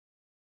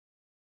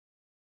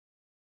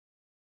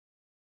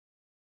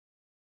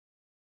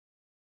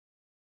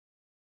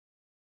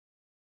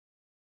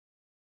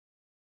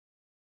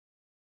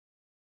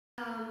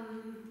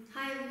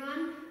Hi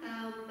everyone,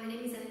 my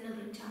name is Alina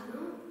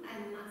Vranceanu.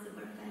 I'm a Max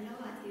Fellow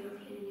at the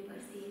European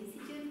University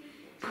Institute,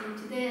 and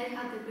today I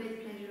have the great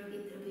pleasure of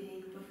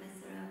interviewing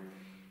Professor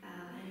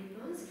Valerie Jane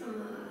Bunce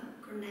from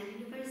Cornell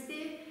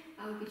University.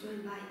 I will be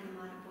joined by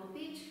Tamara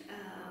Popic,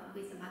 who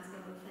is a Max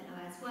Fellow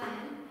as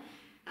well.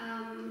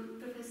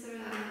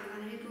 Professor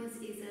Valerie Bunce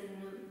is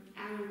an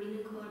Aaron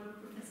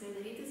Minencourt Professor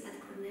Emeritus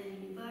at Cornell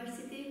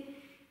University.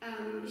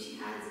 She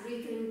has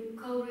written,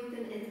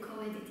 co-written and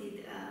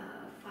co-edited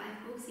 5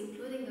 books,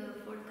 including a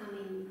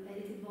forthcoming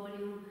edited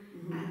volume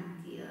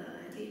at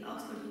the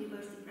Oxford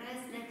University Press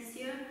next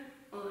year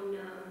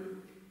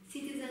on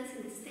citizens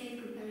and the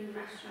state comparing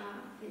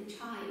Russia and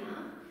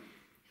China.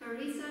 Her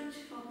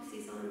research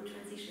focuses on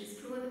transitions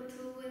to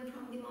and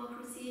from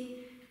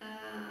democracy,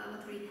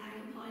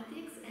 authoritarian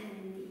politics,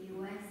 and the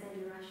US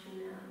and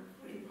Russian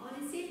foreign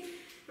policy.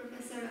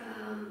 Professor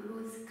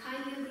was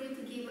kindly agreed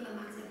to give a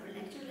Max Weber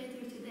lecture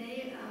later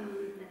today at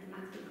the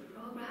Max Weber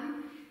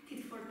program,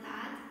 Tit for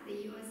Tat, the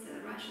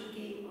US-Russian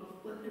game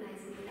of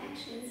weaponizing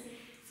elections.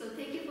 So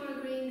thank you for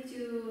agreeing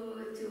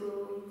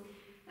to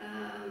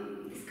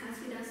discuss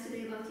with us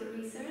today about your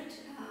research.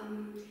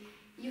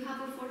 You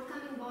have a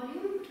forthcoming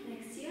volume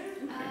next year.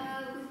 Okay.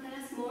 Could you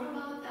tell us more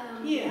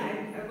about?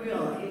 Yeah, I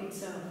will.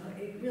 It's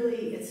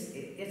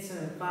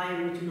a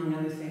volume which, among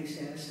other things,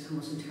 has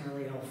almost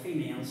entirely all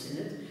females in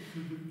it,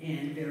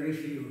 and very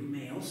few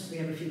males. We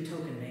have a few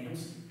token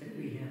males that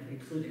we have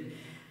included.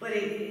 But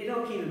it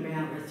all came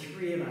about with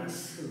 3 of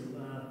us, who,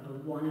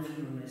 one of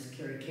whom is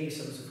Carrie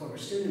Queso, who's a former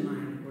student of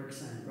mine who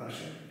works on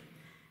Russia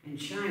and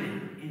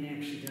China, and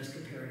actually does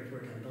comparative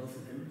work on both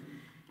of them,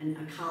 and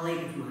a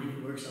colleague of mine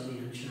who works only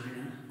on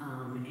China.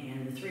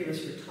 And the 3 of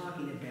us were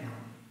talking about,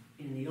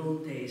 in the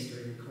old days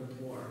during the Cold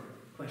War,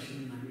 question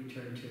we might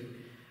return to,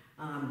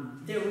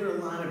 there were a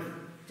lot of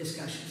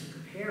discussions of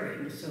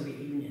comparing the Soviet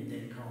Union,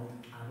 then called,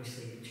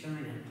 obviously,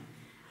 China.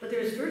 But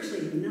there was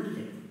virtually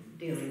nothing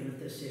dealing with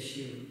this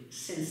issue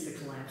since the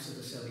collapse of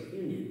the Soviet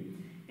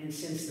Union and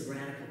since the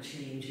radical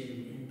change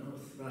in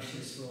both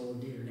Russia's role in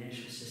the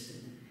international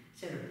system,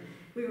 etc.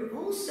 We were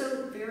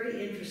also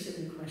very interested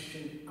in the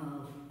question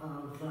of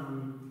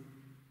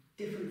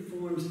different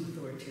forms of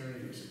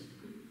authoritarianism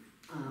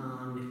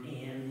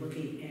and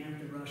looking at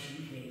the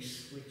Russian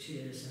case, which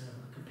is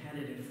a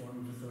competitive form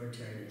of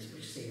authoritarianism,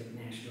 which say of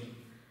national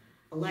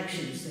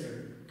elections that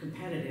are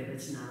competitive.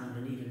 It's not on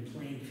an even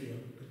playing field,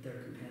 but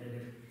they're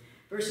competitive.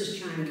 Versus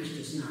China, which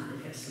does not.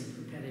 It has some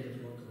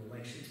competitive local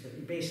elections, but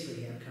you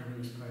basically have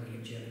Communist Party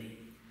hegemony.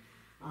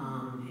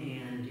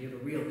 And you have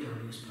a real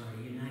Communist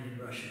Party. United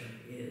Russia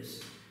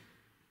is,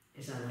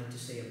 as I like to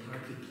say, a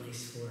party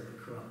place for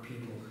corrupt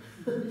people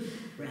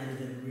rather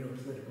than a real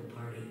political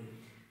party.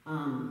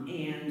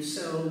 And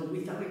so we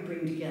thought we'd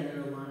bring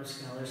together a lot of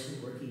scholars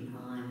who are working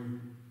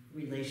on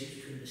relations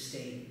between the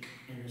state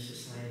and the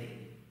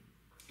society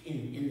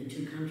in the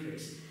 2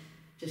 countries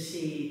to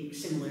see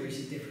similarities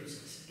and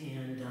differences.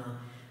 And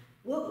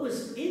what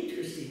was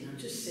interesting, I'll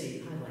just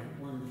highlight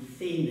one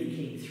theme that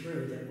came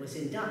through that was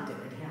inductive.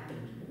 It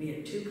happened, we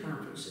had 2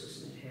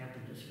 conferences, and it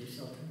happened as a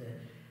result of the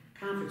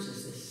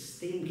conferences, this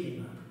theme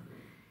came up,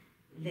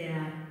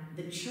 that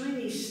the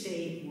Chinese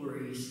state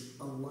worries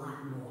a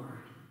lot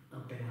more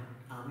about,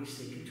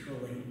 obviously,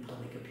 controlling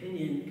public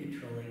opinion,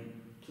 controlling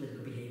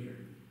political behavior.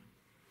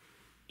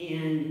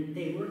 And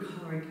they work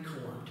hard to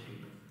co-opt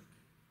people.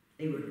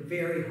 They work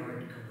very hard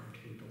to co-opt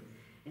people.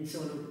 And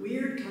so in a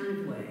weird kind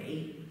of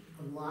way,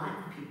 a lot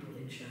of people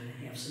in China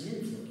have some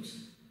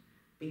influence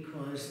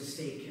because the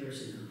state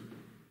cares enough.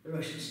 The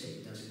Russian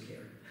state doesn't care.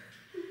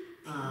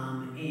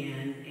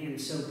 And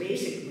so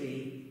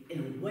basically, in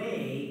a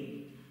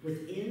way,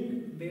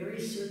 within very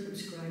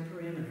circumscribed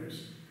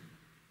parameters,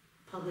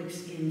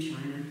 publics in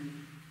China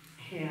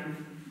have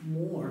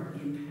more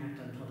impact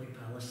on public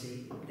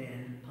policy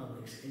than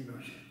publics in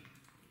Russia,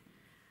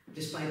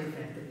 despite the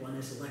fact that one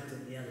is elected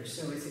and the other.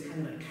 So it's a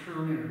kind of a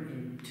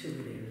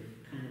counterintuitive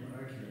kind of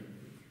argument.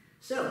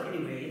 So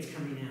anyway, it's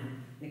coming out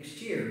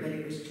next year, but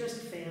it was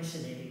just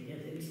fascinating.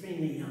 It was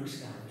mainly young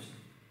scholars.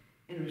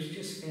 And it was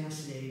just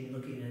fascinating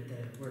looking at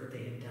the work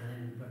they had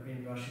done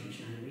in Russia and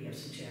China. We have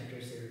some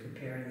chapters that are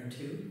comparing the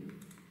 2.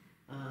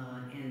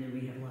 And then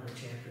we have a lot of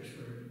chapters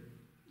where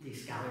the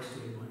scholars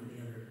doing one or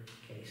the other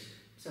case.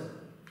 So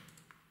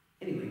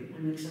anyway,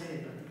 I'm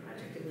excited about the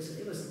project. It was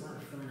a lot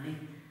of fun.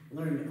 I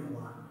learned a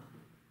lot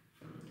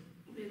from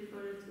it. We look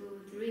forward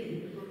to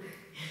reading the book.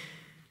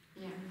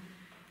 Yeah,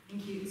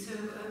 thank you. So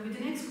with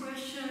the next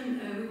question,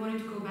 we wanted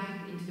to go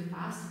back into the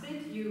past a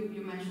bit. You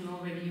mentioned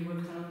already you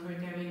worked on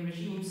authoritarian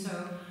regimes.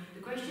 So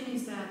the question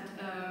is that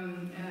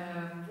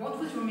what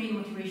was your main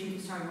motivation to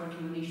start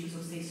working on issues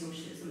of state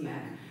socialism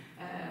back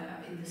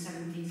in the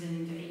 70s and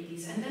in the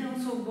 80s? And then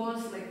also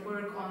was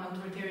work on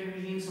authoritarian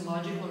regimes a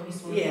logical or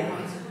historical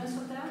consequence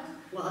of that?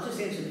 Well, I'll just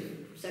answer the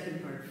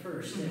second part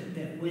first,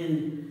 that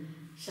when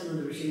some of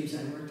the regimes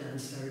I worked on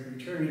started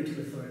returning to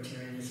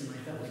authoritarianism, I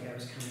felt like I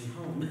was coming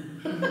home.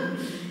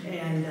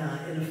 And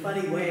in a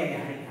funny way,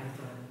 I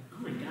thought, oh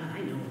my God,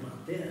 I know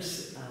about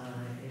this,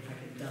 if I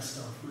could dust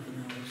off my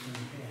knowledge from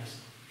the past.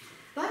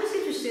 But I was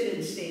interested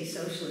in state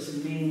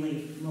socialism,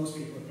 mainly, most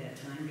people at that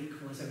time,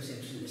 because I was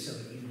interested in the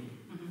Soviet Union.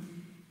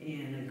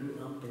 And I grew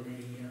up in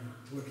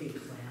a working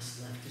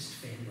class leftist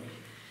family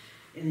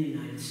in the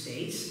United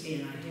States,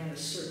 and I had a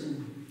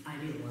certain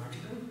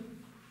ideological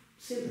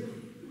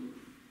sympathy.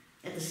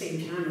 At the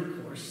same time,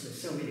 of course, the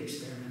Soviet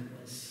experiment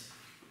was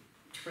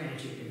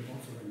tragic and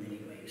awful in many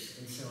ways,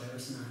 and so I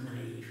was not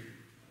naive,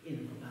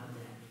 about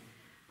that.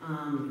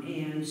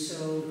 And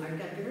so I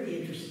got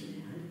very interested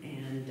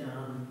in that,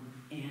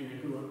 and I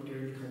grew up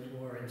during the Cold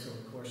War, and so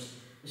of course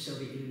the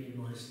Soviet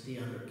Union was the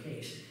other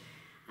case.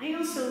 I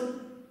also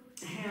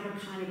have a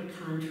kind of a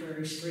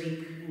contrary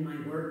streak in my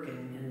work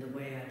and the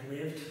way I've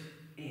lived,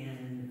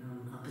 and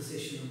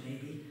oppositional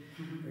maybe.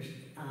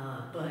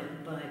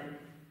 But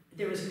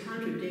there was a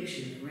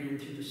contradiction that ran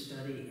through the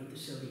study of the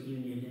Soviet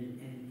Union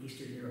and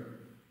Eastern Europe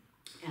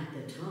at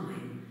the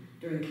time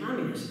during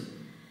communism.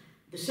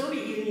 The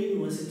Soviet Union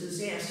was a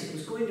disaster. It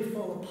was going to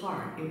fall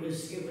apart. It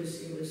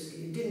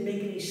didn't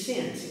make any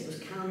sense. It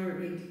was it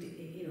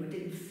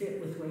didn't fit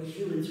with the way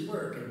humans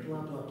work and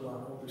blah, blah, blah,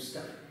 all this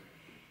stuff.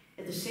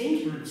 At the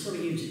same time, the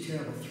Soviet Union is a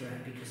terrible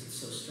threat because it's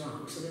so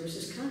strong. So there was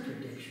this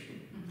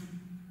contradiction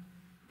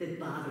that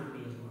bothered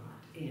me a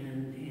lot.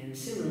 And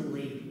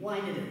similarly, why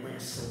did it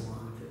last so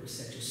long if it was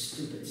such a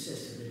stupid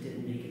system that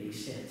didn't make any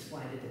sense?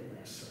 Why did it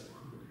last so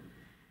long?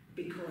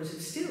 Because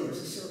it still, as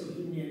the Soviet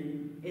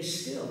Union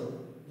is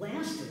still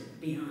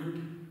lasted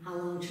beyond how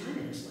long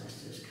China has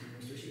lasted as a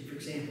communist regime. For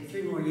example,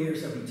 3 more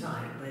years they'll be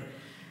tied. But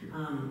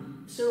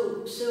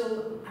so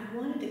I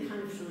wanted to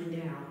kind of find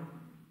out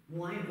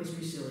why it was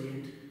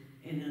resilient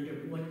and under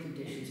what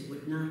conditions it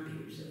would not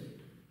be resilient.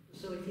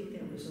 So I think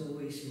that was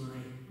always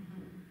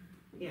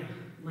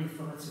my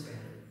thoughts about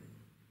it.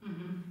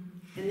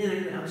 And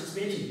then I was just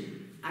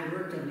mentioning, I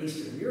worked on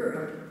Eastern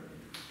Europe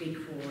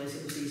because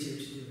it was easier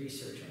to do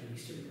research on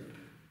Eastern Europe.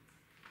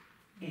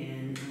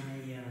 And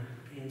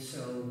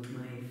so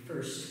my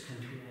first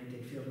country I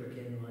did fieldwork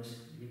in was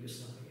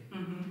Yugoslavia.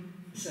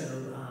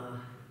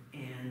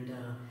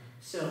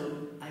 So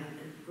I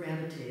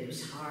gravitated. It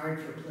was hard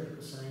for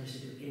political science to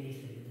do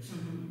anything in the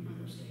Soviet Union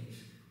in those days.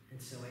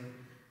 And so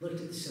I looked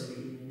at the Soviet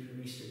Union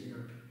from Eastern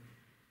Europe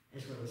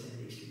as well as at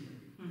Eastern Europe.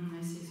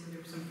 I see, so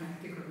there were some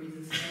practical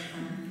reasons for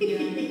that.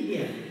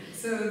 Yeah.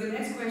 So the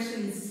next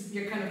question is,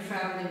 you're kind of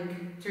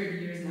traveling 30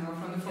 years now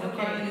from the fall of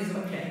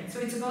communism. So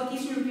it's about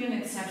Eastern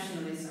European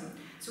exceptionalism.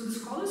 So the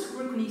scholars who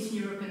work on Eastern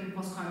Europe and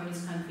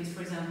post-communist countries,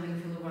 for example, in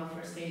the field of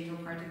welfare state or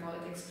party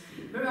politics,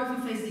 very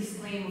often face this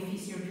claim of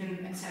Eastern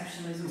European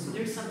exceptionalism. So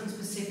there's something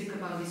specific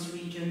about this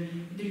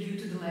region, either due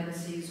to the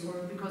legacies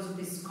or because of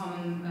this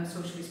common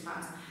socialist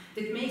past,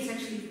 that makes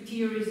actually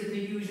theories that are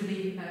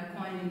usually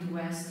coined in the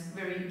West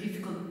very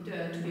difficult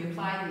to be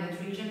applied in that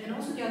region, and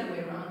also the other way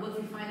around. What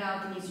we find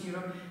out in Eastern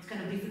Europe is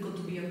kind of difficult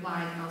to be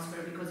applied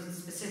elsewhere because it's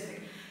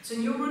specific. So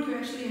in your work, you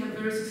actually have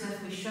very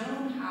successfully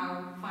shown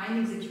how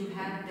findings that you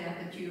had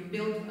that you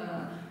built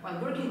while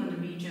working on the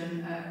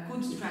region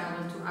could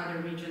travel to other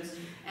regions.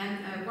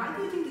 And why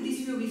do you think that this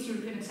view of Eastern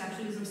European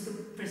exceptionalism still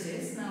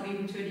persists now,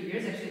 even 30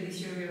 years? Actually, this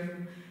year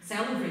we're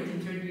celebrating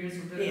 30 years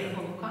of the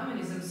fall of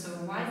communism. So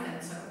why is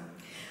that so?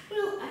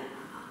 Well,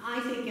 I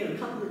think a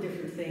couple of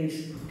different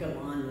things go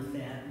on with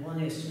that. One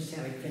is just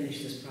having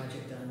finished this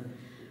project on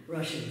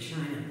Russia and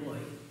China. Boy,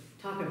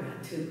 talk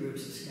about 2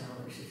 groups of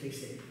scholars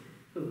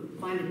who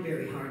find it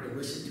very hard to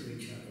listen to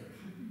each other,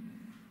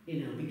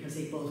 because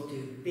they both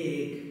do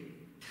big,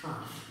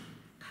 tough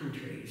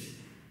countries,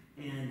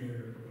 and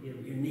they're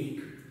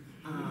unique.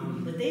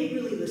 But they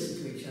really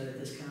listen to each other at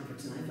this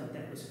conference, and I thought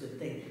that was a good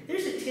thing.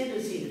 There's a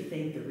tendency to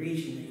think the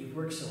region that you've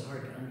worked so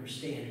hard to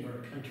understand, or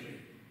a country,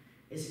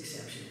 is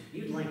exceptional.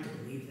 You'd like to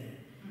believe that.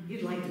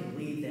 You'd like to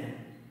believe that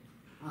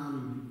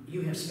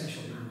you have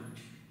special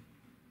knowledge.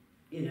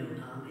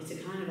 It's a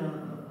kind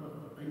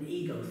of an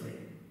ego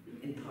thing,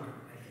 in part,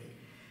 I think.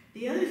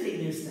 The other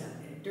thing is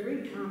that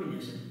during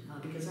communism,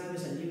 because I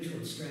was unusual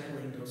in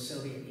straddling those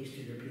Soviet and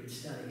Eastern European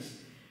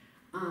studies,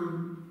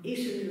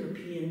 Eastern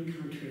European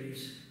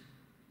countries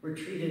were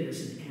treated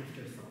as an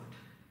afterthought.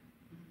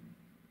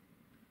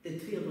 The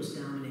field was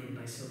dominated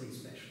by Soviet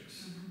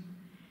specialists.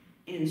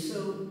 And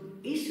so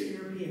Eastern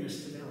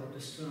Europeanists developed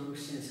a strong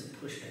sense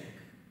of pushback,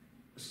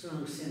 a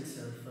strong sense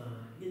of,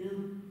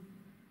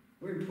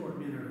 we're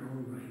important in our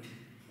own right.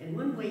 And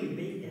one way you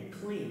make that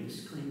claim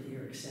is to claim that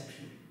you're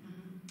exceptional,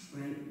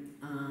 right?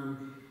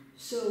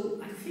 So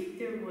I think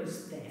there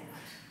was that.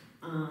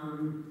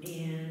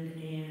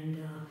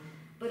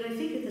 But I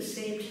think at the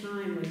same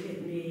time, what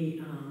hit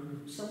me,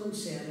 someone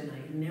said, and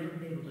I've never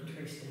been able to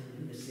trace down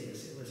who this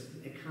is, it was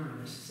an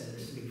economist said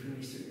this to me from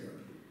Eastern Europe.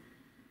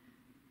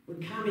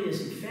 When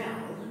communism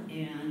fell,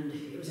 and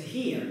it was a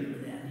he, I remember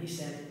that, and he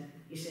said,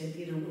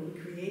 what we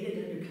created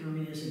under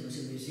communism was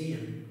a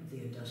museum of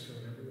the Industrial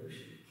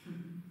Revolution.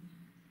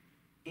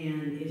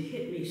 And it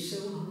hit me so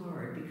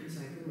hard because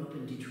I grew up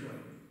in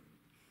Detroit.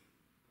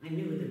 I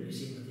knew what the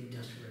Museum of the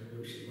Industrial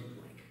Revolution looked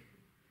like.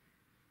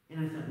 And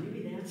I thought,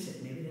 maybe that's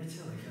it, maybe that's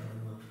how I fell in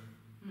love.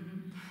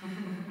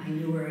 I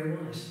knew where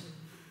I was.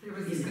 There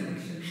was this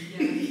connection,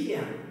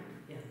 Yeah.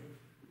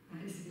 I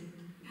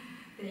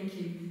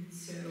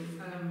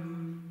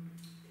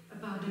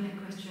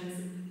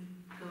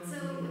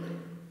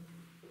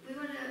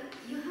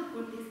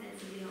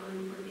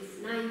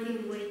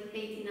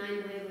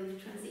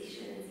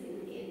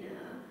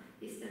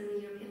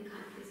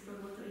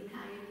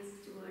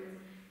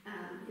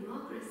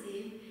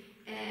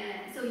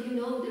you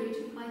know the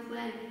region quite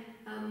well.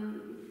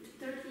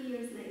 30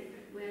 years later,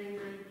 we're in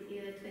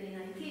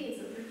 2019,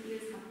 so 30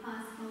 years have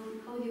passed.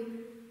 How do you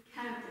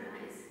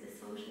characterize the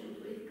social and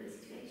political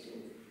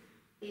situation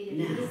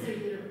in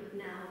Eastern Europe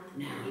now,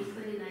 in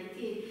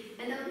 2019?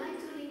 And I would like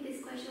to link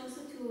this question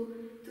also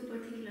to two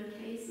particular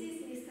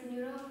cases in Eastern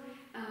Europe.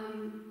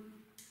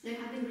 There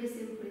have been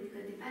recent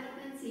political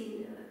developments,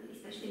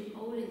 especially in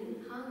Poland and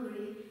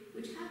Hungary,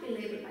 which have been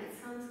labeled by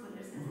some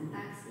scholars as a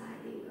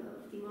backsliding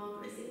of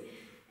democracy.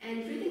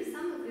 And reading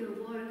some of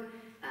your work,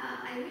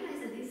 I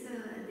realized that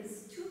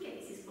these two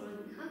cases,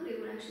 Poland and Hungary,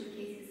 were actually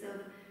cases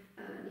of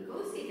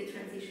negotiated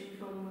transition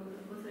from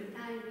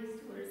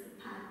authoritarianism towards the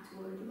path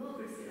toward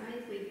democracy,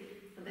 right?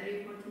 With a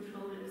very important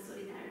role of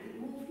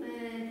solidarity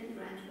movement and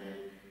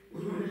gradual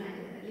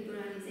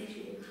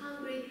liberalization in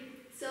Hungary.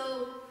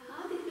 So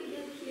how did we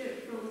get here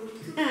from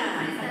two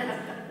countries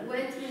that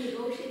went to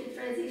negotiated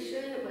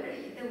transition, where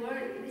there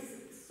were this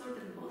sort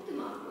of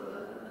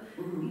bottom-up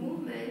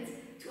movement,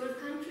 toward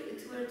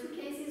two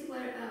cases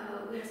where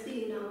we are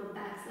speaking now of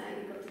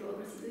backsliding of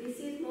democracy? Do you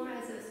see it more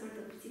as a sort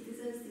of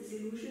citizens'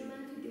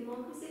 disillusionment with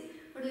democracy,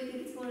 or do you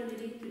think it's more an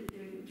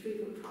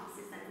elite-driven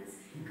process that is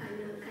kind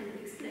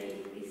of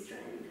explaining this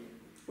trend?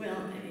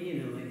 Well,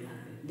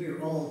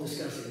 we're all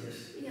discussing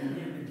this, and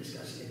have been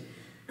discussing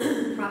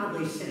it,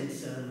 probably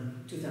since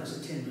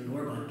 2010 when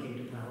Orban came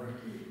to power,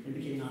 and it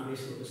became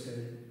obvious what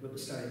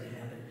was starting to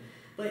happen.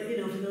 But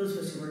for those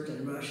of us who worked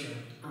in Russia,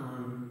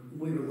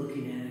 we were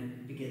looking at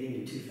it beginning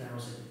in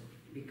 2000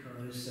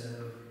 because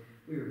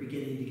we were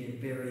beginning to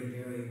get very,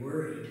 very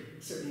worried,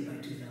 certainly by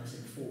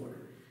 2004.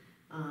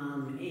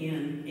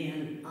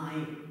 And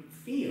I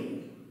feel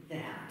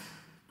that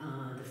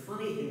the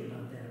funny thing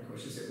about that, of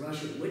course, is that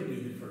Russia would be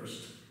the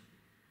first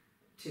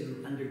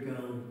to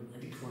undergo a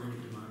decline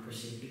of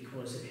democracy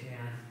because it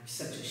had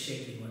such a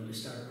shaky one to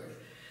start with.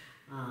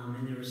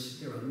 And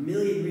there were a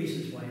million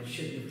reasons why it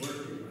shouldn't have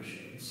worked in Russia.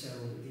 And so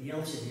the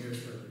Yeltsin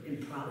years were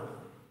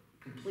improbable,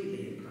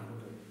 completely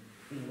improbable,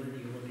 whether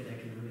you look at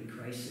economic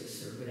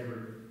crisis or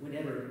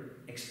whatever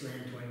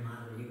explanatory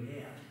model you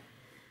have.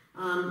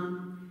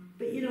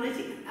 But I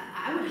think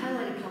I would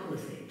highlight a couple of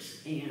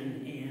things,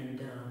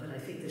 but I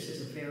think this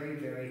is a very,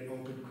 very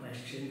open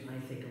question. I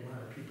think a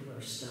lot of people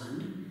are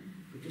stunned.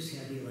 We just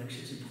had the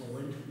elections in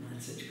Poland,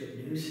 not such good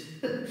news.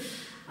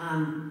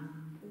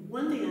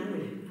 One thing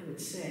I would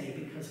say,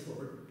 because of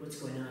what's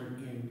going on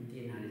in the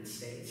United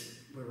States,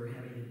 where we're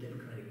having a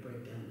democratic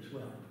breakdown as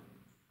well,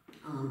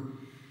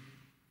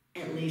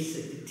 at least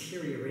a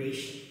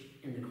deterioration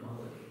in the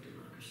quality of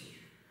democracy.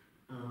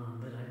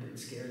 But I've been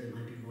scared it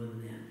might be more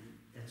than that.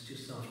 That's too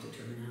soft a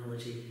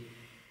terminology.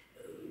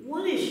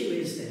 One issue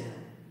is that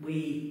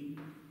we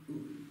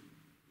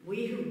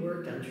who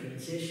worked on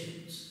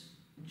transitions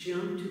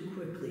jumped too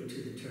quickly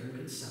to the term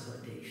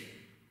consolidation.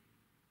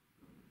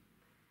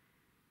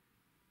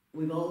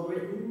 We've all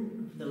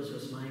written, those of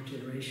us my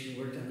generation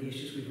who worked on the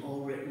issues, we've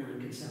all written on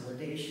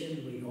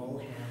consolidation. We all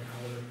had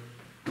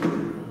our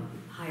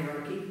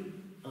hierarchy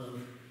of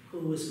who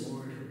was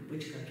more,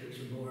 which countries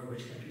were more,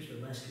 which countries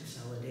were less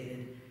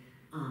consolidated.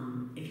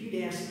 If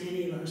you'd asked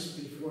any of us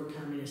before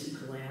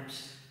communism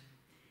collapsed,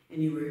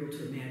 and you were able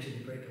to imagine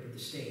the breakup of the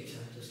states,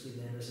 I'll just leave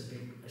that as a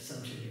big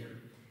assumption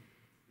here,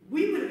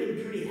 we would have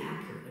been pretty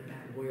accurate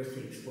about where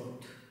things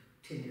looked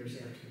 10 years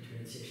after the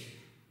transition.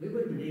 We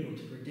would have been able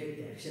to predict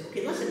that. Say,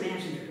 okay, let's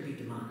imagine there could be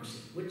democracy.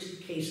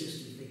 Which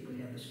cases do you think would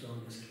have the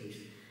strongest case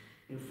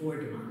for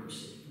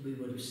democracy? We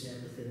would have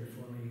said within the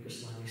former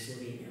Yugoslavia,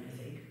 Slovenia, I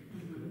think.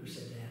 We would have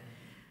said that.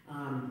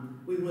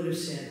 We would have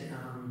said,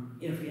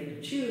 if we had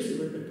to choose, we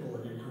would have been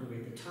Poland and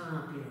Hungary at the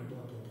top, blah,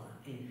 blah, blah.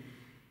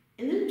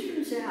 And then it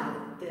turns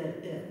out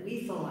that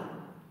we thought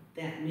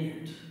that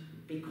meant,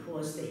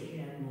 because they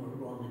had more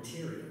raw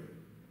material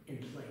in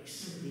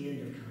place at the end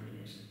of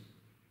communism,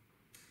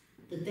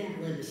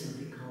 that led to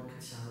something called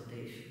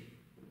consolidation.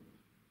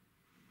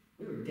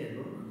 We were dead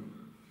wrong.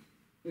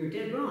 We were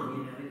dead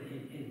wrong,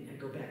 and I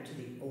go back to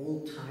the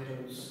old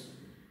titles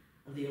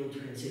of the old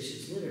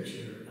transitions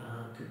literature,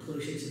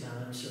 conclusions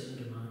about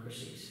uncertain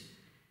democracies.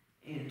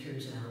 And it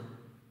turns out,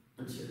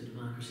 uncertain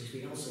democracies,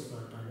 we also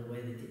thought, by the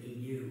way, that the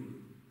EU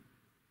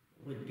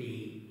would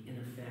be, in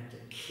effect, a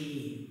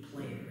key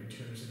player in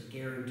terms of a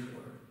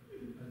guarantor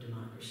of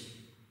democracy.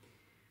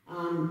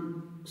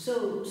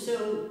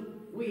 So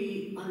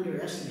we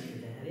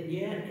underestimated that, and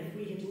yet, if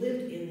we had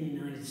lived in the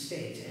United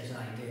States, as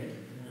I did,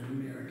 and I'm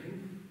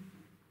American,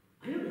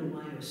 I don't know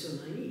why I was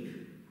so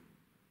naive.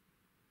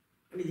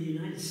 I mean, the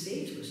United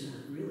States was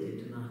not really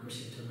a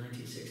democracy until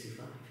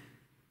 1965,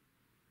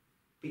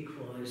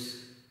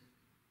 because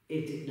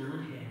it did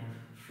not have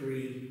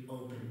free,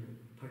 open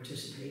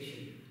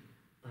participation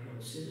by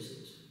all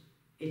citizens.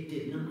 It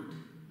did not,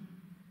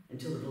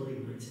 until the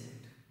Voting Rights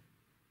Act.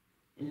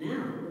 And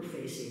now we're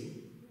facing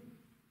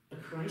a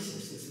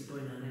crisis that's been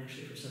going on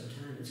actually for some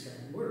time. It's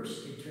gotten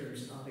worse in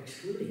terms of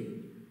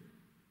excluding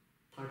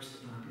parts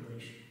of the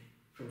population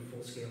from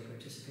full-scale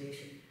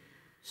participation.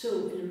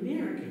 So an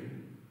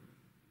American,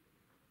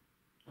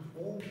 of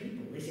all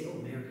people, they say, oh,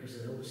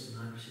 America's the oldest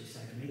democracy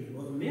aside from England.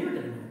 Well, American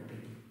of all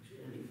people,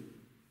 I mean,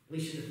 we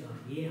should have thought,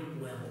 yeah,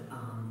 well,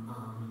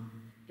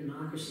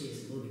 democracy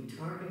is a moving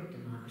target.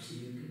 Democracy,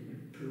 you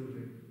can improve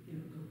it,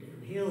 go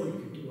downhill. You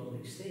can do all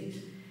these things.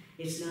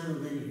 It's not a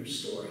linear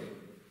story.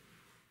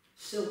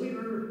 So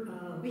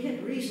we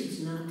had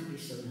reasons not to be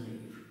so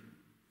naive.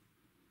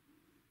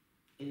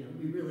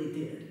 We really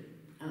did.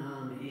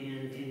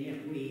 And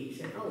yet we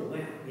said, oh,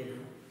 well,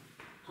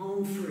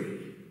 home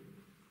free.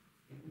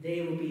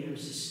 They will be on a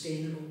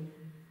sustainable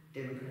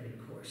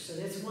democratic course. So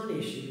that's one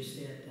issue, is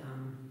that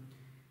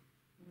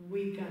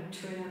we got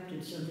trapped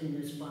in something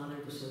that's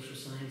bothered the social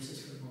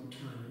sciences for a long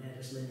time, and that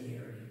is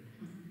linearity.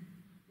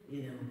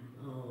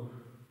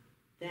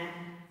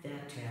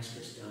 That task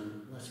is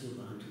done, let's move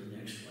on to the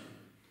next one.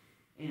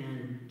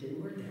 And it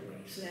didn't work that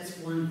way. So that's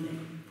one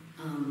thing.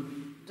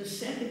 The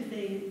second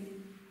thing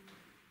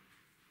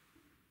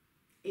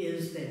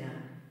is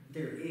that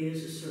there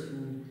is a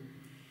certain,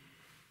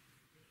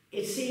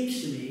 it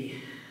seems to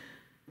me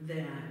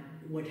that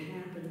what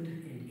happened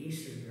in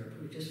Eastern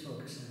Europe, we just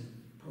focus on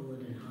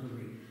Poland and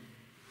Hungary,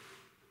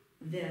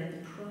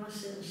 that the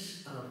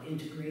process of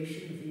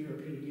integration of the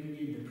European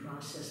Union, the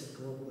process of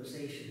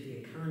globalization, the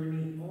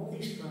economy, all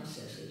these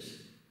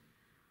processes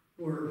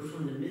were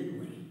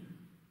fundamentally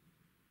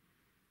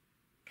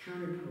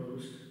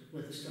counterposed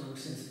with a strong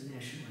sense of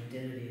national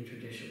identity and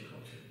traditional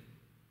culture.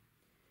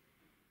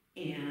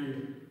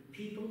 And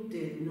people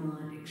did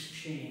not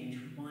exchange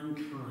one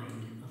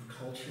kind of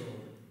cultural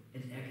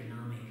and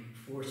economic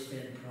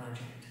force-fed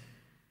project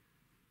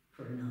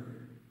for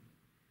another.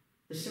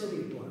 The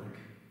Soviet bloc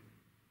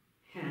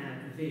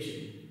had a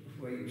vision of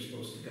where you were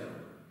supposed to go,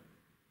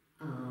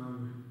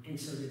 and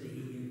so did the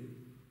EU.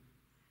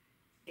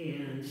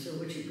 And so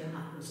what you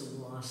got was a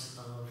loss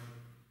of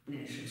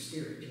national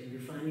steerage, and you're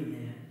finding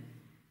that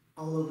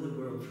all over the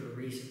world for a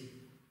reason.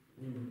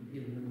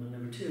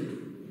 Number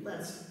two,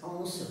 let's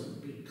also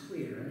be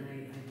clear, and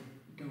I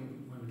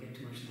don't want to get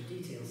too much into the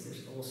details,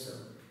 there's also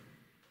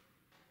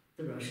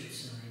the Russian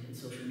side and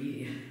social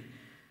media,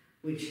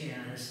 which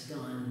has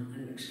done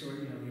an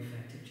extraordinarily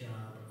effective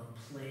job of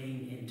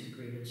playing into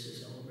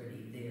grievances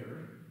already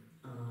there.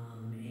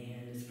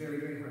 And it's very,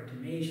 very hard to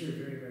measure,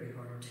 very, very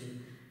hard to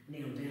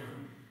nail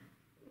down.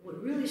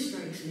 What really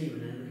strikes me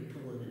when I look at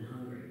Poland and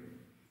Hungary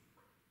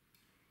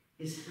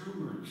is how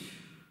much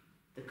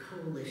the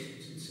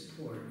coalitions in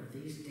support of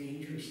these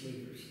dangerous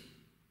leaders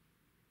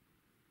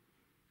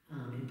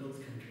in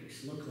both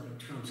countries look like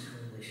Trump's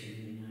coalition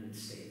in the United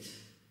States.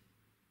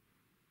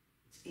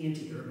 It's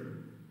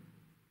anti-urban.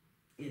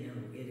 It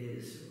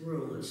is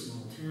rural and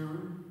small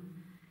town.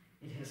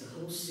 It has a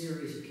whole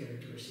series of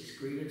characteristics,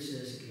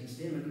 grievances against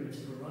immigrants,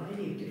 a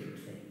variety of different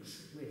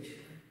things, which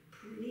are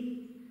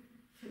pretty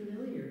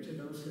familiar to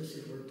those of us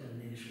who worked on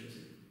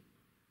nationalism.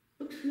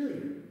 Looks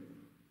familiar.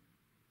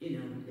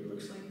 It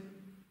looks like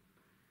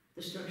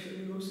the structure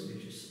of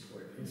Milosevic's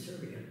support in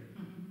Serbia.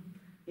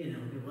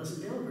 It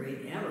wasn't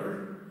Belgrade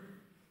ever,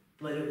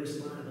 but it was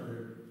a lot of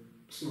other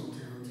small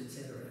towns,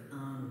 etc.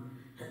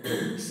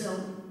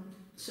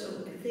 So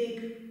I think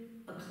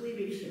a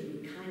cleavage that we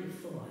kind of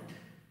thought,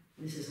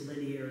 and this is a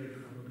linearity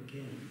problem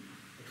again,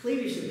 a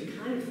cleavage that we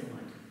kind of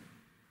thought,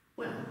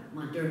 well,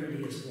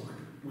 modernity is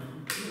one. Well,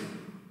 no.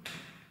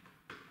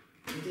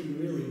 It didn't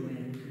really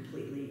win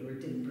completely, or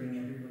it didn't bring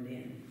everyone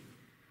in.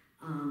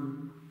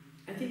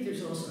 I think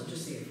there's also, I'll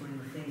just say a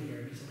final thing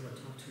here because I don't want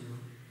to talk too long.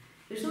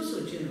 There's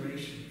also a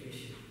generation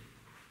issue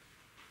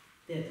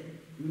that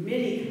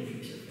many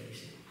countries are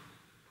facing.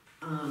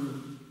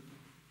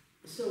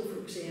 So, for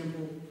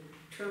example,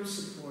 Trump's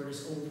support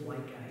is old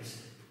white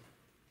guys.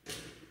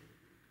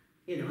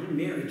 I'm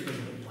married to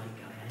an old white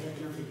guy. I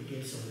have nothing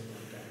against old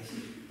white guys.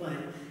 But,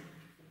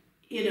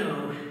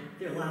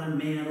 there are a lot of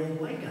mad old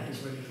white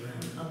guys running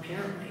around,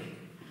 apparently.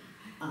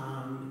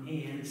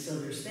 And so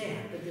there's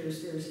that. But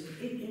there's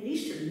in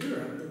Eastern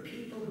Europe, the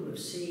people who have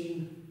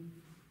seen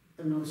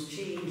the most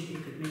change, you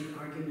could make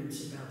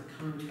arguments about the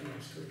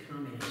contrast with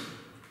communism,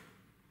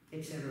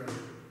 etc.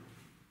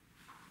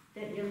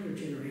 That younger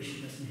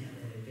generation doesn't have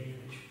that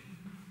advantage.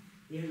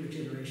 The younger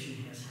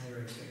generation has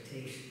higher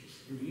expectations.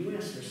 In the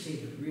U.S., we're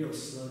seeing a real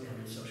slowdown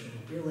in social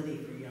mobility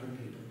for young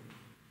people.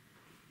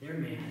 They're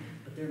mad,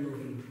 but they're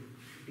moving,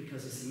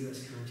 because it's the U.S.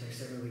 context,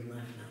 they're moving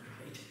left, not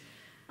right.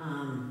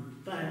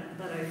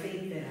 But I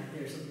think that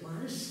there's a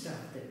lot of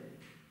stuff that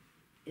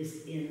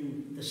is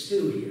in the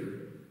stew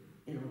here,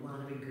 a lot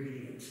of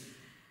ingredients.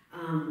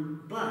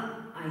 But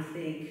I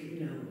think,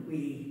 we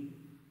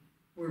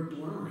were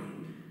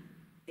blind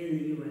in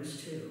the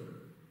U.S. too.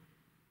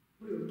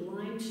 We were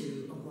blind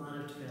to a lot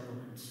of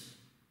developments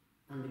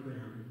on the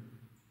ground,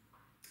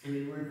 and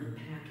we weren't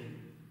unpacking,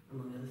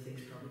 among other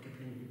things, public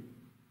opinion.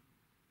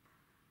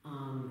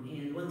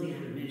 And one thing I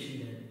haven't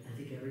mentioned that I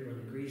think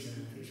everyone agrees on,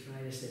 at least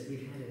right, is that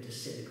we've had a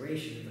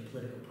disintegration of the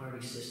political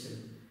party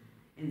system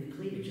and the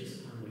cleavages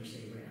upon which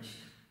they rest.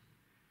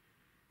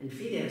 And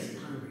Fidesz in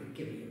Hungary,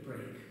 give me a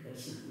break.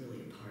 That's not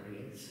really a party.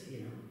 It's,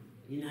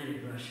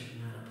 United Russia,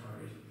 not a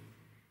party.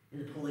 In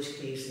the Polish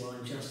case, Law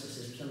and Justice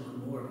is somewhat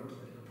more of a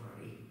political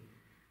party.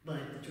 But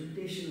the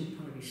traditional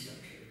party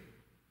structure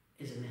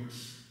is a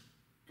mess.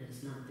 And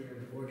it's not there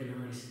to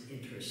organize party's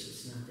interests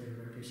it's not there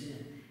to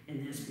represent.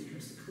 And that's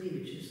because the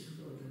cleavages,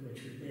 the world in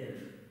which we live,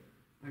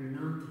 are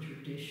not the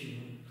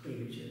traditional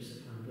cleavages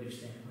upon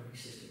which that party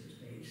system is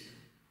based.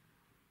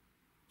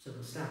 So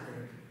we'll stop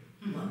there.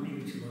 Well,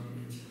 maybe too long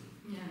an answer.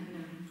 Yeah,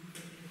 no,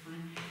 perfectly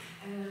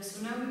fine.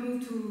 So now we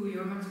move to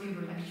your Max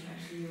Weber lecture.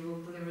 Actually, you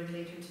will deliver it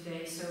later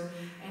today. So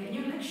in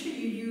your lecture,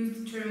 you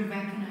used the term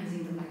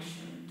weaponizing the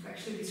election to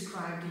actually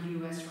describe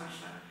the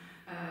US-Russia,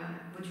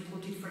 what you call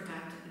tit for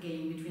tat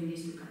game between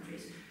these two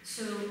countries.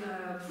 So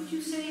would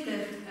you say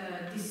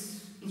that this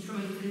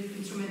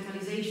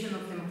instrumentalization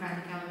of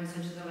democratic elements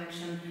such as the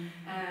election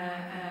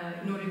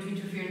in order to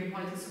interfere in the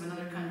politics of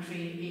another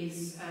country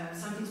is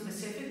something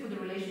specific with the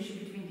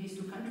relationship between these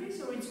two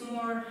countries, or it's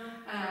more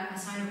a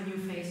sign of a new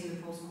phase in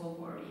the post-Cold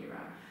War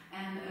era?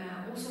 And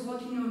also,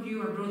 what in your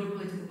view are broader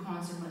political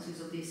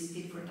consequences of this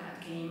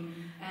tit-for-tat game?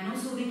 And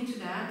also linked to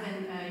that,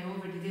 and you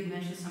already did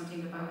mention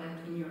something about it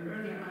in your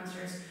earlier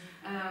answers,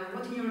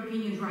 what in your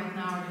opinion right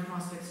now are the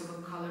prospects of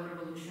a color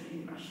revolution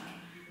in Russia?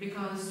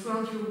 Because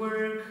throughout your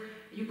work,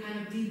 you kind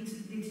of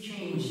did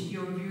change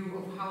your view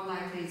of how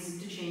likely it's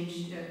to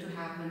change to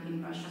happen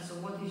in Russia. So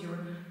what is your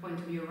point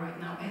of view right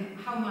now, and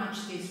how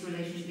much this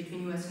relationship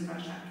between US and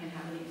Russia can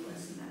have an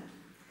influence in that?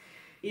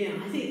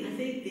 Yeah, I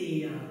think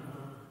the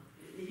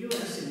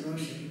US and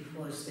Russia,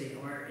 because they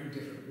are in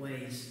different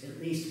ways, at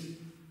least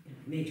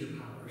major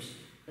powers,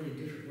 but in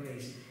different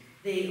ways,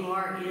 they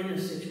are in a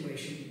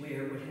situation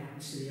where what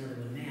happens to the other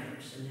one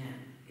matters, and that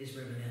is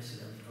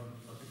reminiscent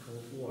of the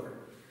Cold War.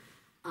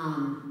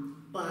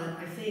 But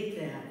I think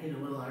that,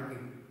 we'll argue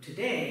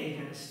today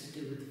has to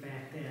do with the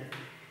fact that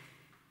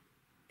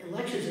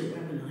elections are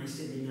weaponized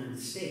in the United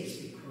States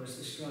because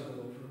the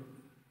struggle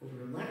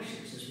over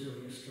elections is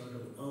really a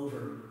struggle over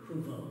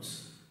who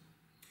votes,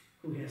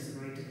 who has the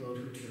right to vote,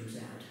 who turns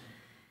out.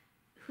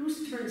 Who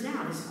turns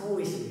out is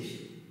always an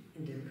issue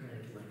in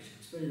democratic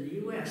elections, but in the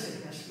U.S.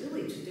 it has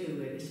really to do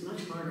with, it's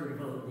much harder to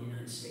vote in the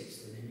United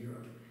States than in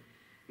Europe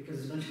because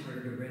it's much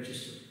harder to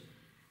register.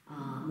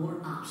 More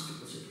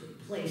obstacles are put in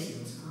place,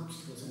 and those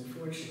obstacles,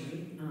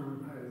 unfortunately,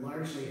 are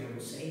largely, I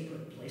will say,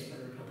 put in place by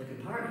the Republican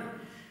Party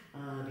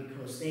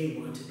because they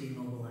want to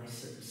demobilize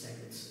certain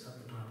segments of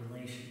the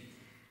population.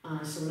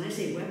 So when I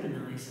say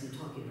weaponized, I'm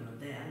talking about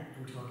that.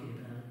 I'm talking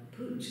about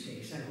Putin's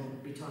case. I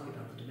won't be talking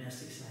about the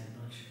domestic side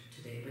much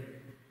today, but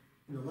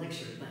in the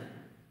lecture.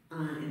 But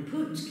in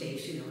Putin's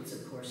case, it's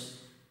of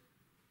course,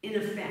 in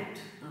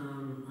effect,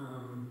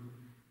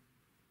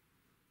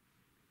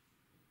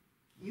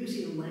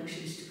 using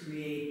elections to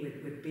create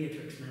what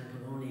Beatrix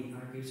Manapoloni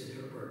argues in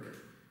her work,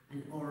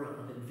 an aura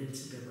of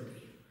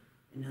invincibility.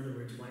 In other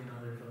words, why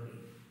bother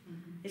voting?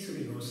 Mm-hmm. It's what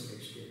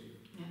Milosevic did,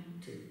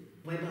 too.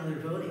 Why bother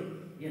voting?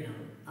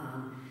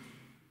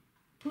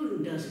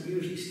 Putin doesn't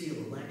usually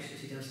steal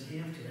elections. He doesn't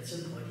have to. At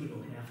some point, he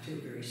will have to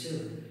very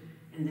soon.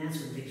 And that's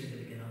when things are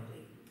going to get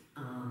ugly.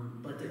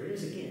 But there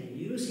is, again,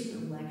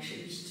 using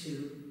elections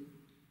to,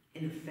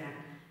 in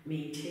effect,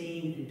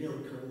 maintain and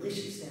build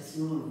coalitions. That's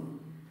normal.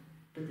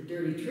 But the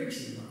dirty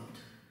tricks involved,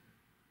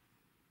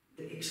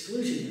 the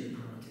exclusionary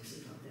politics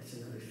involved, that's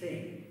another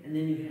thing. And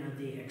then you have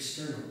the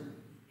external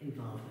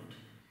involvement.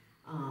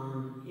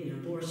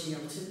 Boris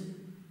Yeltsin,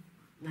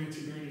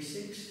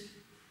 1996,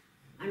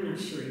 I'm not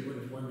sure he would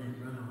have won that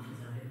runoff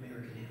without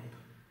American help.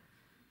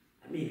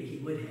 Maybe he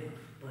would have,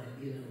 but,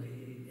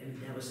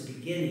 and that was the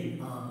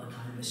beginning of a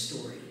kind of a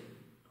story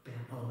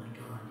about, oh my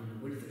God,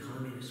 what if the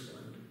communists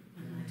won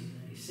in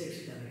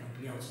 1996? You got to help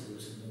Yeltsin, who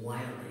was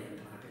wildly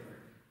unpopular.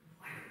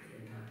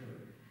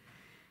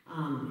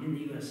 And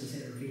the U.S.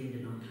 has intervened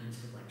in all kinds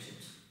of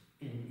elections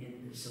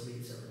in the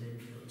Soviet zone of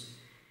influence.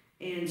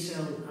 And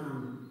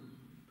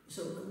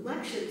so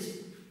elections,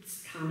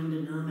 it's a common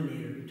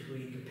denominator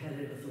between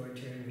competitive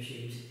authoritarian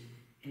regimes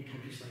and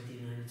countries like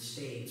the United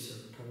States or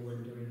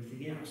Poland or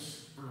anything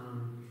else,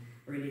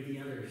 or any of the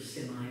other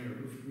semi or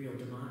real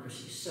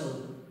democracies.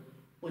 So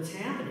what's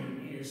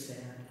happening is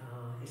that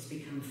it's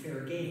become fair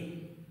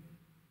game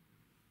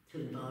to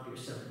involve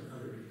yourself in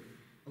other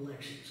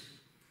elections.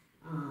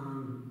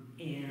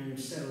 And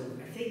so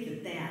I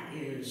think that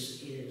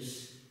is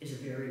a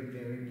very,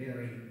 very,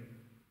 very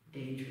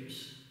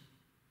dangerous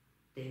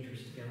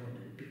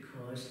development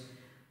because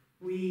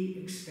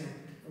we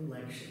expect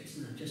elections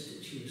not just to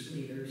choose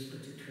leaders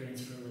but to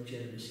transfer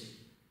legitimacy.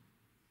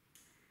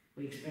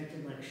 We expect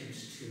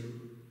elections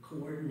to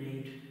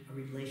coordinate a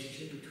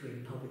relationship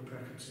between public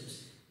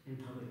preferences and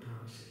public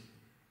policy.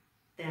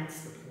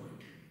 That's the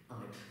point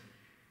of it.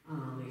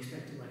 We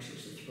expect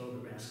elections to throw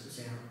the rascals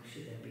out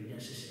should that be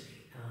necessary.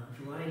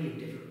 A variety of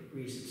different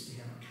reasons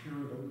to have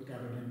accountable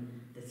government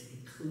that's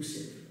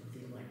inclusive of the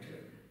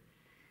electorate.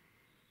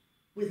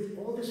 With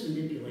all this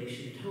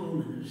manipulation at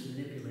home and this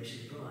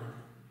manipulation abroad,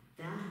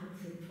 that whole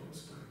thing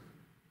falls apart,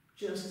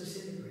 just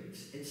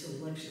disintegrates. And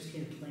so elections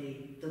can't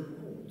play the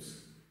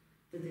roles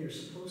that they're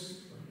supposed to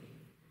play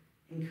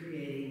in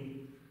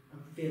creating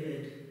a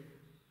vivid,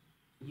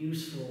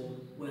 useful,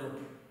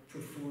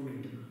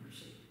 well-performing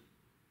democracy.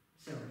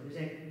 So, is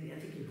that, I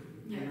think you...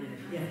 Yeah,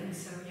 I think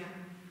so, yeah.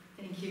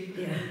 Thank you.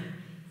 Yeah.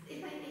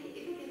 If I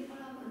can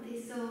follow up on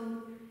this, so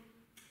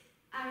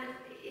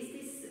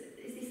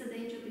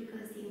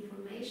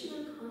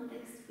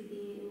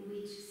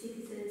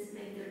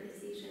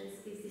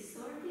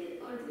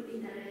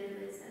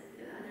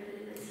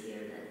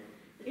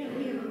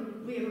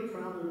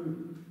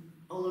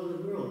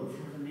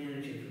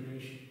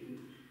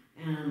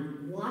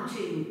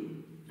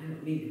watching, I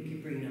don't mean to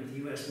keep bringing up the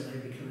U.S., but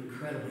I've become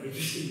incredibly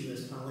interested in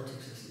U.S.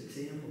 politics as an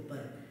example,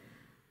 but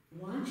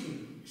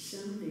watching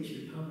some of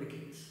these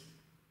Republicans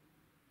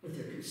with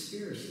their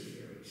conspiracy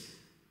theories,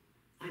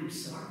 I'm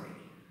sorry,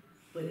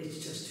 but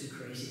it's just too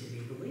crazy to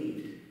be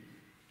believed.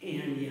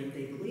 And yet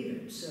they believe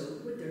it. So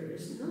what there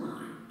is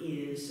not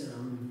is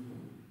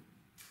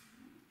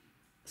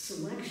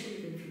selection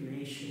of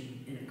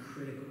information in a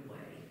critical way.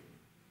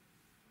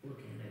 Look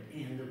at it.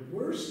 And the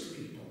worst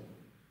people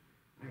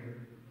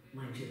are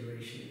my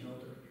generation and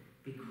older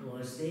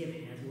because they have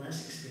had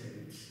less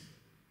experience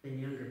than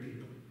younger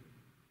people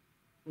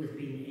with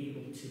being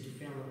able to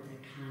develop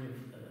that kind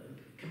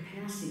of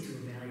capacity to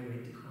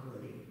evaluate the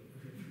quality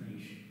of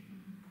information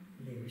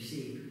they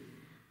receive.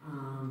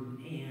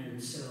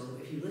 And so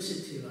if you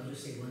listen to, I'll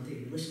just say one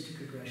thing, you listen to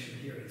congressional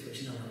hearings,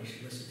 which nobody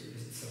should listen to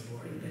because it's so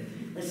boring,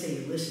 but let's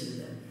say you listen to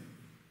them.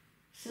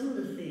 Some of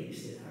the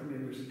things that our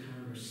members of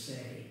Congress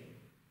say,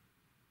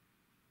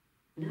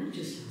 not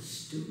just how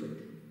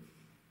stupid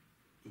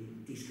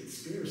these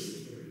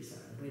conspiracy theories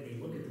are, the way they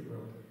look at the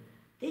world,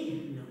 they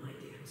have no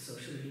idea how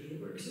social media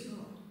works at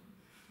all.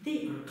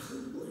 They are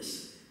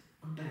clueless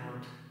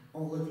about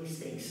all of these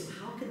things. So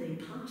how can they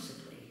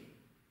possibly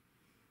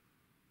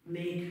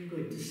make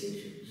good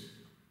decisions?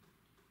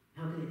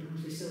 How can they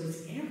possibly? So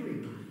it's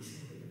everybody's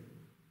having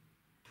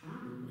a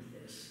problem with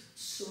this,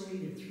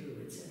 sorting it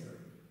through, etc.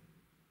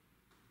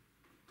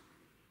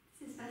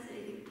 This is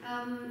fascinating.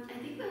 I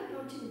think we're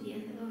approaching the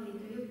end of our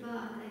interview, but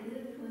I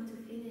didn't want to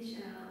finish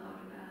our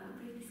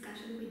brief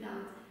discussion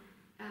without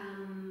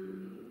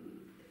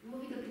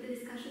moving up the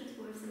discussion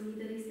towards some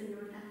Middle East and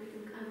North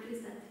African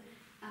countries that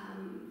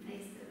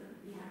faced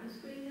the Arab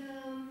Spring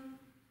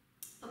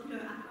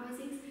popular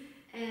uprisings.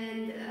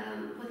 And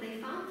what I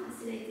found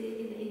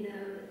fascinating in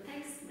the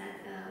text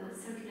that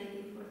was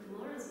circulating for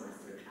tomorrow's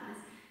masterclass,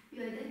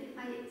 you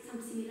identify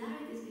some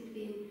similarities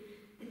between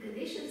the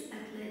conditions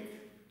that led to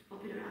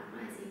popular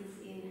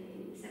uprisings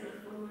in several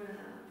former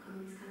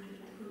communist countries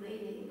like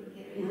Romania and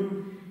Bulgaria,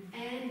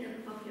 and the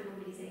popular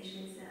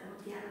mobilizations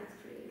of the Arab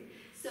Spring.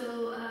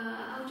 So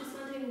I was just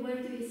wondering, where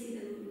do you see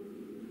the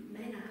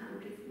MENA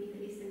countries,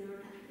 Middle East and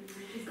North African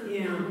countries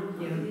going on?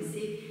 How do you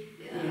see,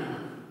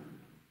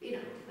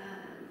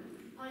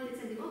 politics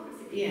and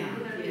democracy in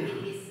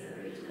this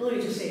region? Well, let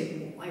me just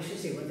say, I should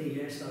say one thing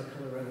you asked about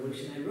color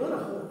revolution. I wrote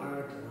a whole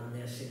article on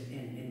this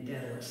in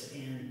Daedalus,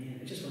 and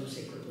I just want to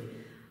say quickly,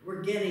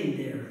 we're getting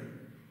there,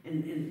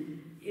 and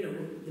you know,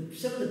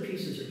 some of the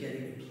pieces are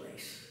getting in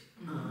place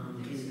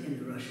in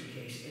the Russian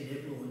case, and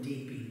it will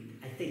indeed be.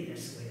 I think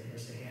that's the way it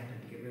has to happen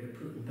to get rid of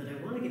Putin. But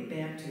I want to get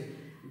back to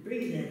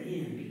bringing that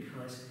in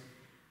because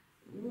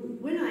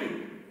when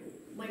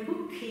my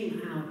book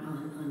came out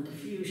on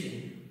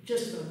diffusion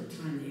just about the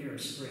time the Arab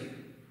Spring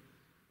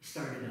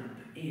started up,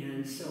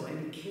 and so I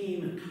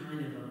became a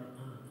kind of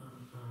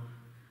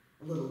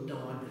a little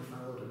dog that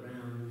followed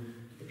around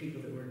the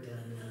people that worked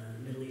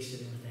on Middle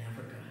East and North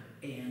Africa,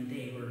 and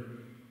they were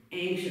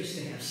anxious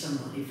to have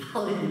somebody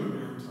following them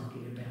around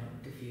talking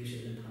about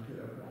diffusion and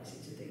popular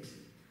uprisings and things.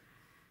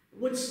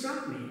 What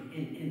struck me,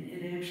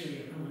 and actually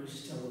I want to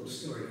just tell a little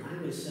story.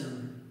 I was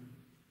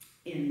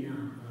in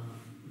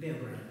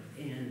Belgrade,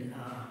 and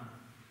about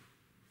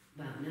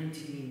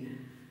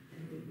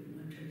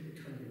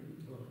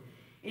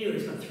anyway, it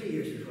was about 3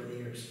 years before the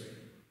Arab Spring.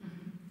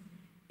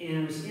 And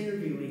I was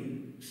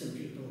interviewing some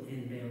people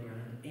in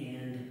Belgrade,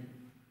 and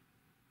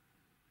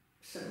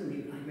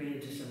suddenly I ran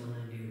into someone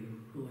I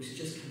knew who was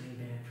just coming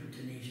back from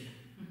Tunisia.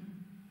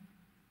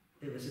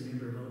 There was a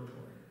member of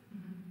OPOR.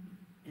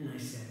 And I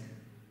said,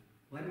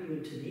 "Why were you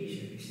in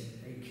Tunisia?" He said,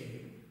 "Are you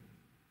kidding?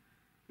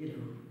 You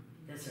know,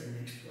 that's our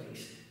next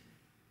place."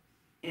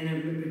 And I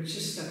remember it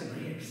just stuck in my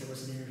head because I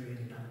wasn't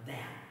interviewing about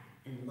that.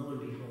 And lo and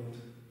behold,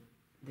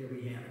 there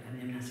we have it. I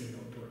mean, I'm not saying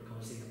OPOR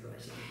caused the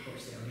uprising, of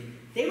course they are. I mean,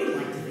 they would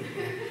like to think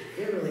that.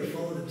 They're really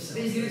full of themselves.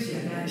 They do say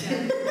that,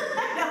 yeah.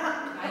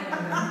 I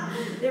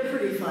know. They're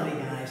pretty funny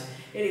guys.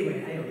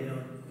 Anyway, I don't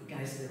know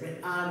guys that are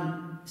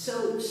written.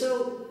 So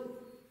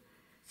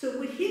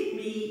what hit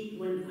me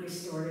when I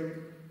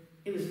started,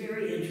 it was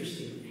very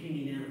interesting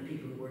hanging out with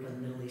people who work on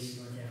the Middle East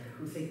and North Africa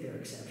who think they're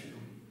exceptional.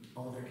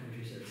 All their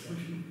countries are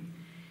exceptional.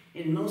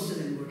 And most of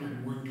them work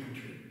on one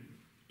country,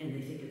 and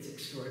they think it's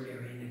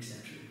extraordinary and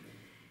exceptional.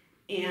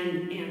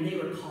 And they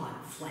were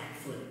caught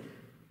flat-footed.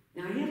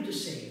 Now I have to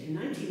say, in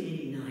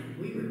 1989,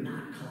 we were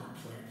not caught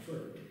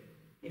flat-footed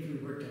if we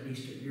worked on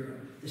Eastern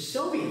Europe. The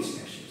Soviet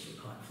specialists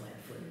were caught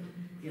flat-footed.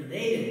 You know,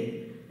 they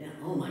didn't,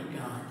 oh my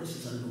God, this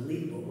is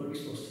unbelievable, what are we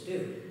supposed to do?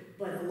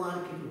 But a lot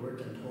of people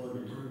worked on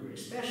Poland and Hungary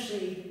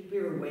especially. We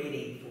were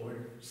waiting for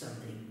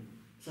something,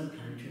 some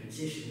kind of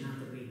transition, not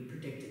that we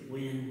predicted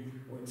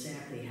when or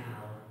exactly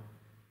how,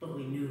 but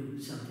we knew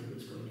something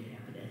was going to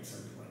happen at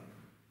some point.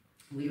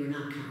 We were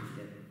not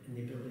confident in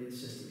the ability of the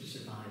system to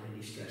survive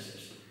any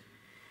stressors.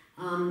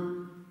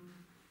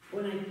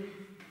 When I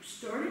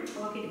started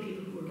talking to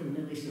people who work in the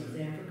Middle East and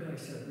North Africa, I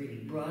started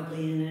reading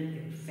broadly in it.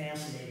 It was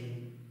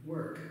fascinating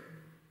work.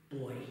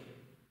 Boy,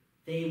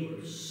 they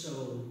were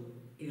so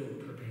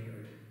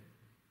ill-prepared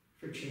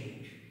for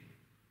change.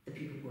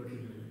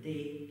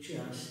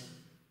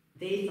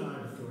 they thought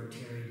of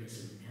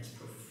authoritarianism as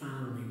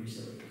profoundly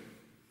resilient.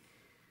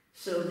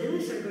 So then I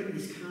started going to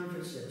these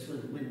conferences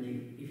when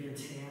the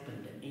events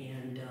happened,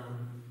 and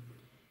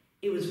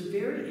it was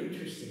very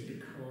interesting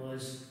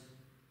because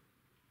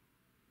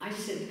I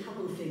said a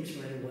couple of things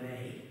right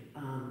away.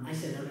 I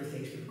said other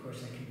things, but of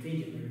course I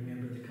conveniently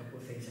remembered a couple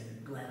of things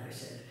I'm glad I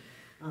said.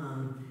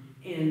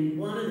 And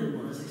one of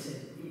them was, I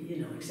said,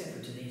 except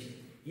for Tunisia,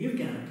 you've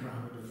got a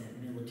problem with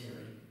that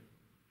military.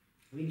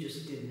 We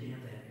just didn't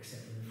have that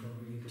except in the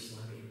former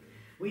Yugoslavia.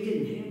 We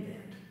didn't have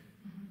that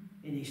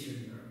in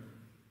Eastern Europe.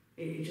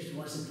 It just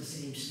wasn't the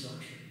same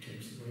structure in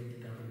terms of the way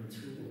the governments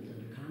ruled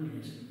under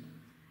communism.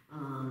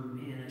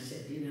 And I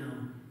said,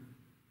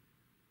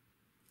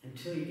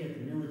 until you get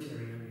the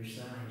military on your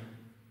side,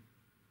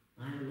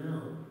 I don't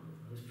know.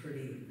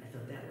 I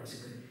thought that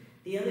wasn't good.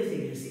 The other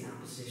thing is the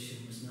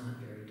opposition was not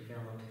very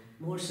developed,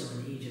 more so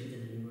in Egypt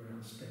than anywhere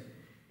else, but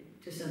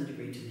to some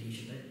degree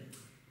Tunisia, but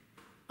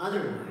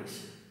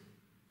otherwise.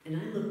 And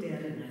I looked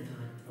at it and I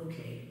thought,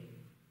 okay,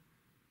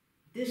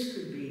 this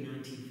could be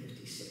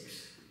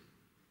 1956.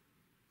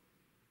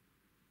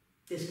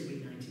 This could be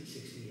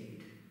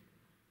 1968.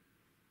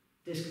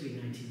 This could be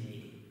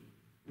 1980.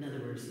 In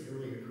other words, the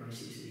earlier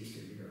crises in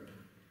Eastern Europe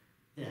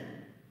that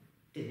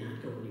did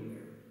not go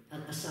anywhere,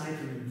 aside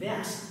from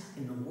invest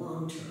in the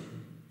long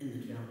term in the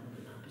development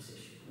of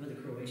opposition, or the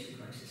Croatian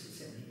crisis in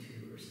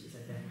 72 or things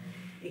like that.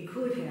 It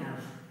could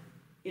have,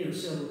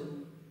 so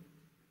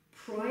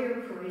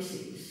prior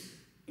crises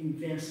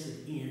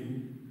invested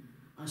in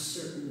a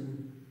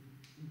certain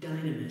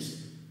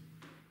dynamism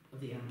of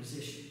the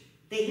opposition.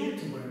 They had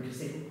to learn because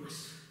they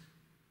lost.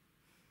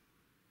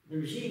 The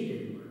regime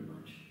didn't learn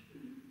much,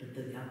 but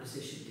the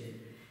opposition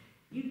did.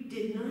 You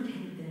did not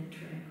have that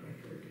track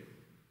record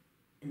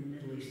in the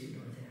Middle East and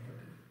North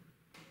Africa.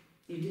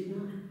 You did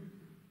not.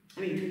 I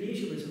mean,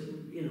 Tunisia was,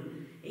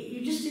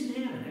 you just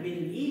didn't have it. I mean,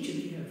 in Egypt,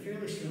 you had a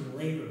fairly strong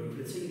labor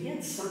movement, so you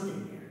had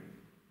something there.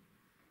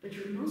 But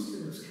for most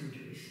of those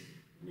countries,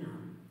 no.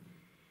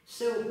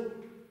 So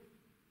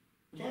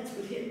that's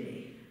what hit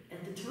me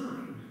at the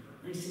time.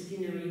 I said,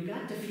 you've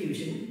got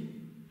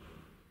diffusion,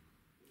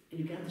 and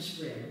you've got the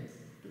spread,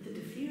 but the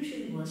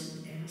diffusion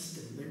wasn't as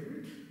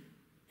deliberate,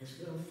 as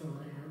well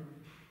thought out.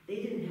 They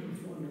didn't have a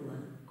formula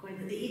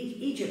quite. The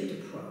Egypt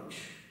approach,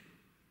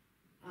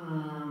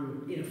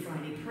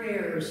 Friday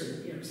prayers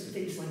and some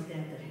things like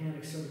that had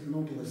a sort of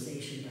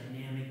mobilization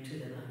dynamic to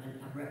them,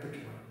 a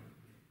repertoire.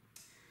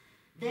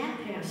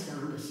 That passed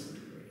on to some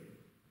degree,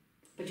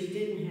 but you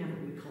didn't have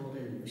what we called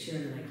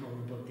Sharon and I called in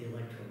the book the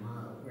electoral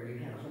model, where you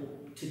had a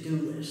whole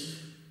to-do list.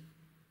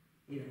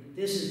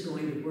 This is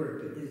going to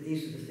work, but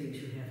these are the things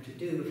you have to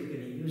do if you're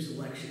going to use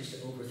elections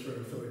to overthrow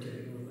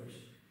authoritarian rulers.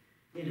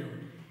 They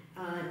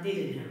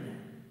didn't have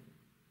that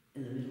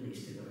in the Middle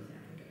East and North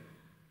Africa.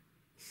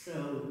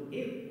 So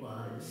it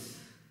was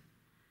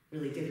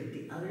really different.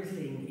 The other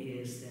thing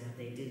is that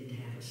they didn't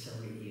have a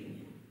Soviet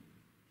Union.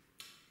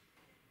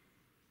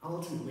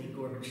 Ultimately,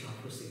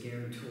 Gorbachev was the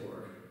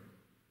guarantor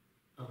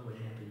of what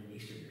happened in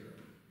Eastern Europe.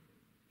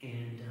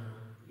 And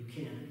you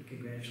can't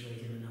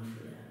congratulate him enough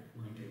for that,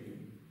 in my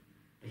opinion.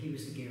 But he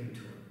was the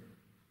guarantor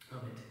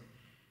of it.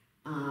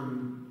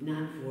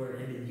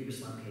 The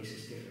Yugoslav case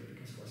is different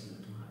because it wasn't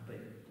a plot. But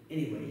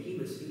anyway, he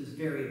was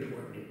very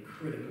important at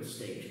critical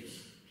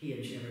stages. He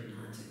and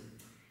Shevardnadze.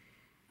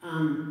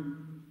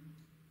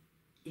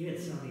 You had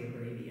Saudi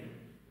Arabia,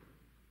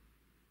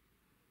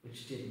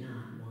 which did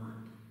not want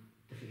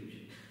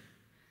diffusion.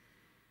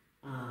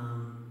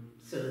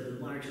 So the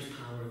largest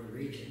power in the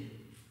region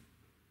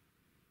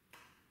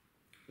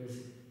was,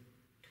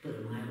 to put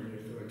it mildly,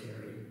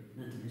 authoritarian,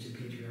 not to mention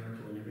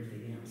patriarchal and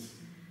everything else.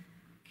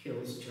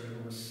 Kills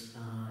journalists,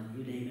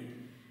 you name it.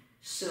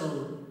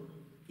 So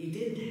you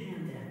didn't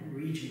have that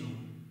regional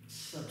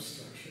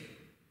substructure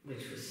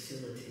which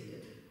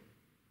facilitated,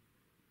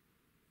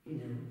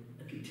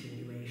 a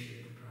continuation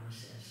of the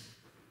process.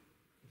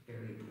 It's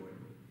very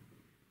important.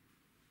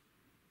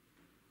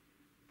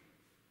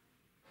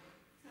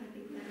 So I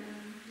think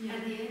we're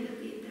at the end of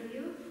the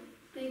interview.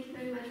 Thank you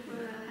very much for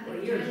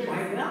having You're joined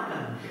quite us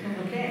welcome.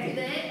 Okay.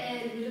 today,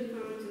 and we look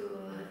forward to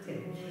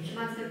the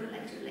master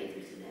lecture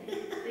later